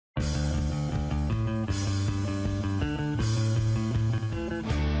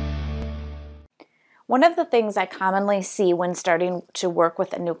One of the things I commonly see when starting to work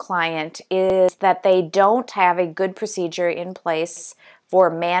with a new client is that they don't have a good procedure in place for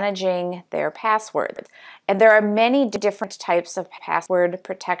managing their passwords. And there are many different types of password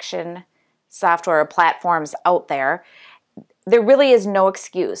protection software or platforms out there. There really is no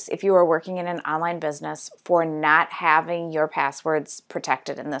excuse if you are working in an online business for not having your passwords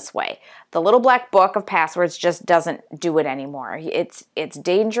protected in this way. The little black book of passwords just doesn't do it anymore. It's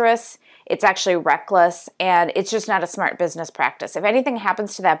dangerous, it's actually reckless, and it's just not a smart business practice. If anything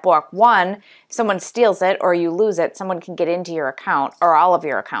happens to that book, one, if someone steals it or you lose it, someone can get into your account or all of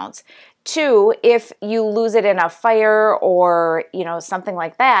your accounts. Two, if you lose it in a fire or something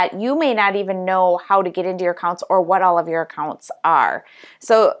like that, you may not even know how to get into your accounts or what all of your accounts are.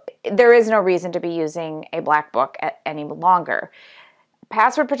 So there is no reason to be using a black book any longer.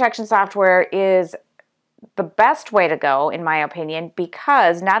 Password protection software is the best way to go, in my opinion,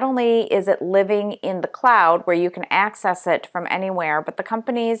 because not only is it living in the cloud where you can access it from anywhere, but the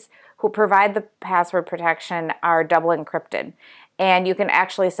companies who provide the password protection are double encrypted. And you can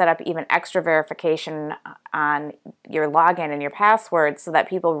actually set up even extra verification on your login and your password so that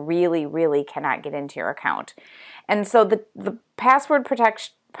people really, really cannot get into your account. And so the password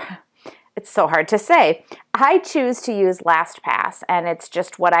protection, it's so hard to say. I choose to use LastPass, and it's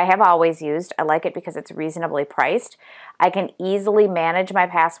just what I have always used. I like it because it's reasonably priced. I can easily manage my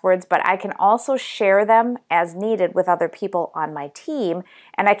passwords, but I can also share them as needed with other people on my team,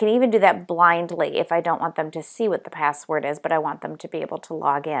 and I can even do that blindly if I don't want them to see what the password is, but I want them to be able to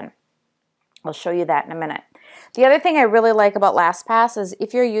log in. I'll show you that in a minute. The other thing I really like about LastPass is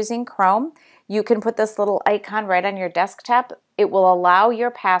if you're using Chrome, you can put this little icon right on your desktop. It will allow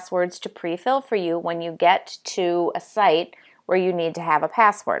your passwords to pre-fill for you when you get to a site where you need to have a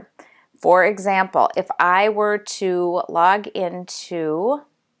password. For example, if I were to log into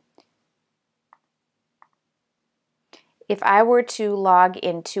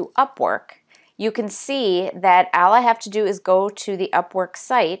Upwork, you can see that all I have to do is go to the Upwork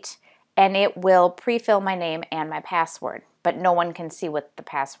site and it will pre-fill my name and my password, but no one can see what the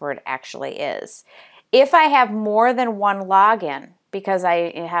password actually is. If I have more than one login, because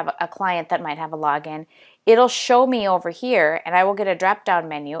I have a client that might have a login, it'll show me over here and I will get a drop-down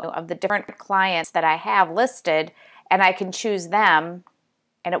menu of the different clients that I have listed, and I can choose them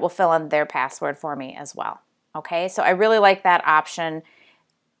and it will fill in their password for me as well. Okay, so I really like that option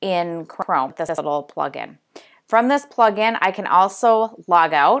in Chrome, this little plugin. From this plugin, I can also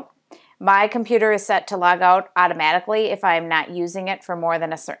log out. My computer is set to log out automatically if I'm not using it for more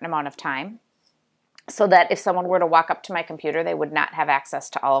than a certain amount of time, so that if someone were to walk up to my computer, they would not have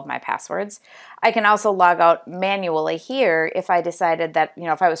access to all of my passwords. I can also log out manually here if I decided that,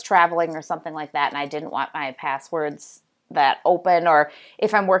 if I was traveling or something like that and I didn't want my passwords that open, or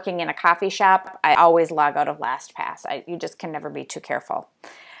if I'm working in a coffee shop, I always log out of LastPass. You just can never be too careful.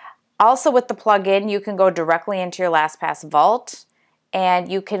 Also with the plugin, you can go directly into your LastPass vault,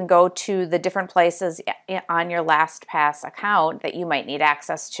 and you can go to the different places on your LastPass account that you might need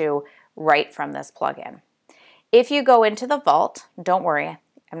access to right from this plugin. If you go into the vault, don't worry,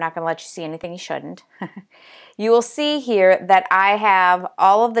 I'm not going to let you see anything you shouldn't. You will see here that I have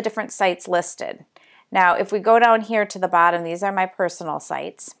all of the different sites listed. Now, if we go down here to the bottom, these are my personal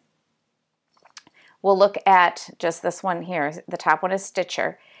sites. We'll look at just this one here. The top one is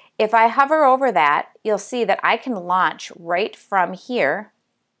Stitcher. If I hover over that, you'll see that I can launch right from here,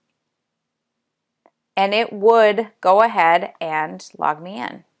 and it would go ahead and log me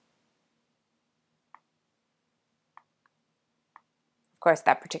in. Of course,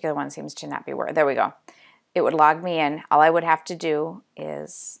 that particular one seems to not be where. There we go. It would log me in. All I would have to do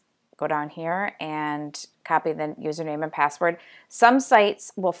is go down here and copy the username and password. Some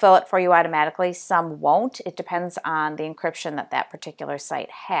sites will fill it for you automatically, some won't. It depends on the encryption that that particular site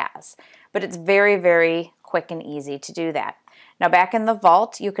has. But it's very, very quick and easy to do that. Now back in the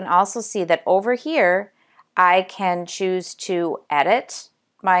vault, you can also see that over here, I can choose to edit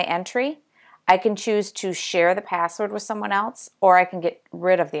my entry. I can choose to share the password with someone else, or I can get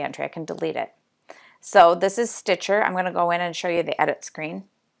rid of the entry. I can delete it. So this is Stitcher. I'm going to go in and show you the edit screen.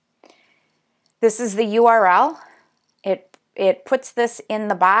 This is the URL. It puts this in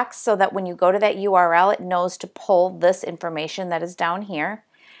the box so that when you go to that URL, it knows to pull this information that is down here.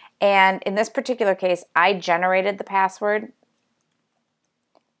 And in this particular case, I generated the password,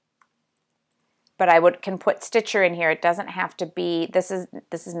 but I can put Stitcher in here. It doesn't have to be, this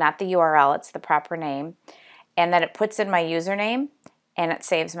is not the URL, it's the proper name. And then it puts in my username and it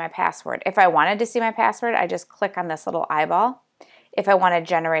saves my password. If I wanted to see my password, I just click on this little eyeball. If I want to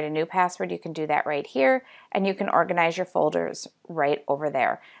generate a new password, you can do that right here, and you can organize your folders right over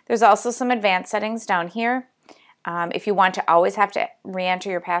there. There's also some advanced settings down here. If you want to always have to re-enter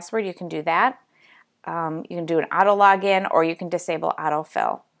your password, you can do that. You can do an auto login, or you can disable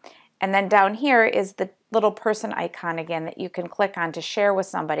autofill. And then down here is the little person icon again that you can click on to share with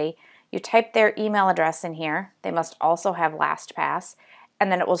somebody. You type their email address in here. They must also have LastPass,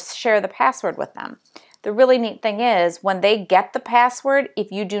 and then it will share the password with them. The really neat thing is when they get the password,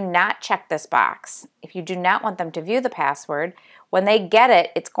 if you do not check this box, if you do not want them to view the password, when they get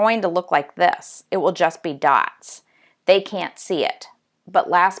it, it's going to look like this. It will just be dots. They can't see it, but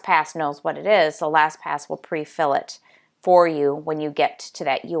LastPass knows what it is, so LastPass will pre-fill it for you when you get to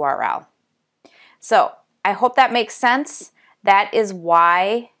that URL. So I hope that makes sense. That is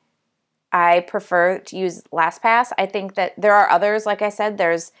why I prefer to use LastPass. I think that there are others, like I said,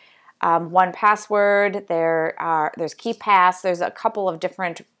 there's 1Password, there's KeePass, there's a couple of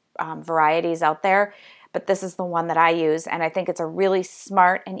different varieties out there, but this is the one that I use, and I think it's a really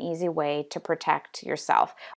smart and easy way to protect yourself.